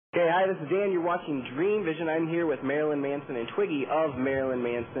Okay, hi, this is Dan. You're watching Dream Vision. I'm here with Marilyn Manson and Twiggy of Marilyn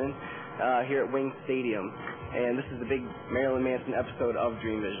Manson here at Wing Stadium. And this is the big Marilyn Manson episode of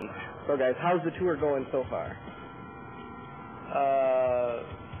Dream Vision. So, guys, how's the tour going so far?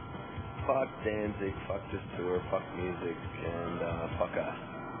 Fuck Danzig, fuck this tour, fuck music, and fuck us.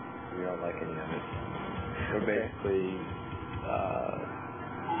 We don't like any of it. We're basically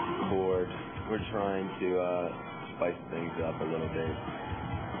bored. We're trying to spice things up a little bit.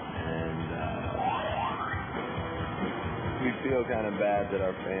 And we feel kind of bad that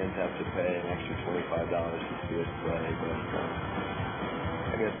our fans have to pay an extra $25 to see us play, but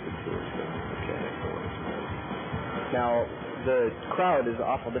I guess the tour's been okay for us. Now, the crowd is an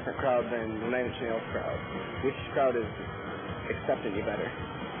awful different crowd than the Nine Inch Nails crowd. Which crowd is accepting you better?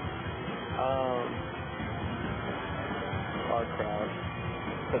 Our crowd.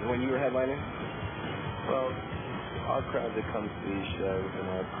 Because when you were headlining? Well, our crowd that comes to these shows and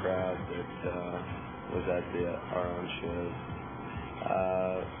our crowd that was at our own shows.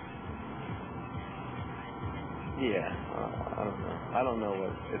 I don't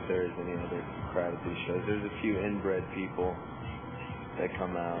know if there is any other crowd at these shows. There's a few inbred people that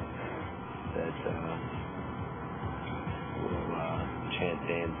come out that will chant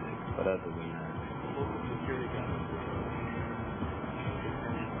Danzig, but other than that.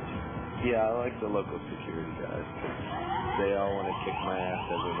 Yeah, I like the local security guys. They all want to kick my ass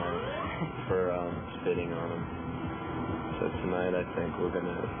every night for spitting on them. So tonight I think we're going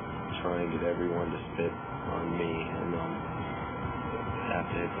to try and get everyone to spit on me and then have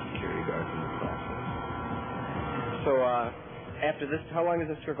to hit the security guards in the process. So after this, how long is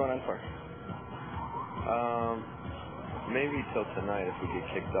this tour going on for? Maybe till tonight if we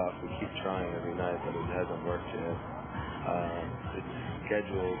get kicked off. We keep trying every night, but it hasn't worked yet. It's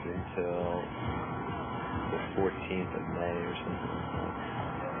scheduled until the 14th of May or something like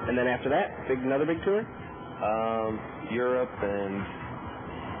that. And then after that, another big tour? Europe and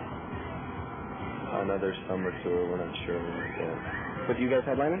another summer tour. We're not sure yet. But do you guys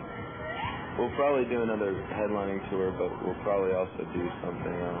headlining? We'll probably do another headlining tour, but we'll probably also do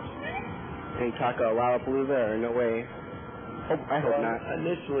something else. Any talk of Lollapalooza or no way? I hope not.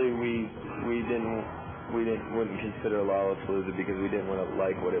 Initially, we wouldn't consider Lollapalooza because we didn't want to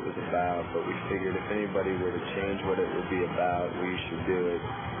like what it was about, but we figured if anybody were to change what it would be about, we should do it.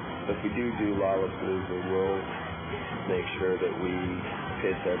 So if we do Lollapalooza, we'll make sure that we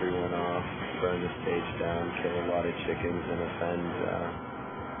piss everyone off, burn the stage down, kill a lot of chickens, and offend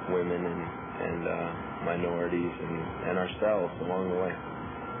women and minorities and ourselves along the way.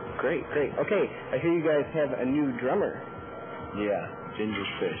 Great. Okay, I hear you guys have a new drummer. Yeah, Ginger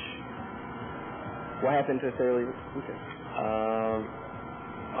Fish. What happened to Fairly Lucas?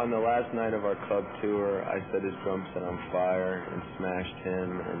 On the last night of our club tour, I set his drum set on fire and smashed him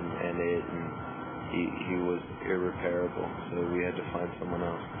and he was irreparable, so we had to find someone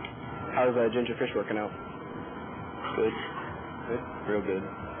else. How's Ginger Fish working out? Good. Real good.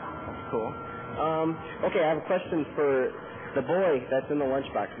 Cool. Okay, I have a question for the boy that's in the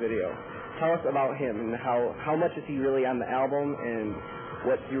Lunchbox video. Tell us about him and how much is he really on the album and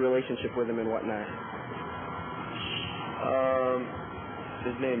what's your relationship with him and whatnot?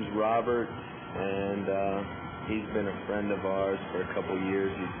 His name's Robert, and he's been a friend of ours for a couple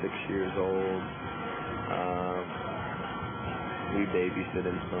years. He's 6 years old. We babysit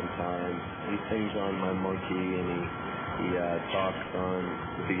him sometimes. He sings on My Monkey, and he talks on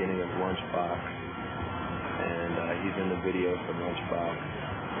the beginning of Lunchbox, and he's in the video for Lunchbox.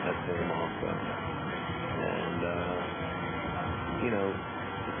 That's him also. And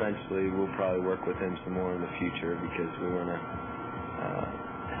eventually we'll probably work with him some more in the future because we want to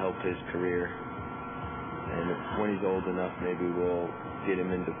help his career. And when he's old enough, maybe we'll get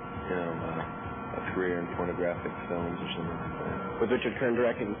him into a career in pornographic films or something like that. With Richard Kern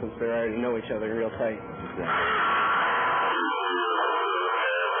directing, since they already know each other real tight. Exactly.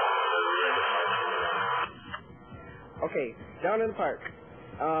 Okay, down in the park.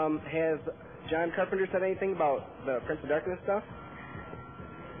 Has John Carpenter said anything about the Prince of Darkness stuff?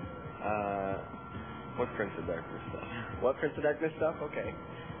 What Prince of Darkness stuff? What Prince of Darkness stuff? Okay.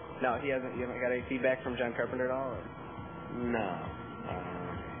 No, you haven't got any feedback from John Carpenter at all? Or? No.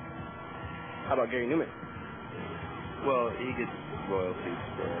 How about Gary Newman? Well, he gets royalties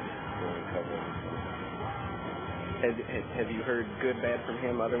for covering. Have you heard good, bad from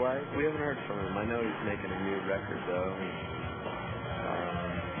him otherwise? We haven't heard from him. I know he's making a new record, though.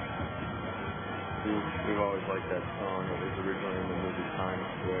 We've always liked that song. It was originally in the movie Times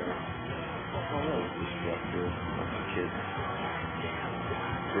Square. Disruptive, kids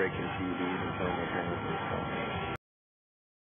breaking TVs and telling their parents and stuff.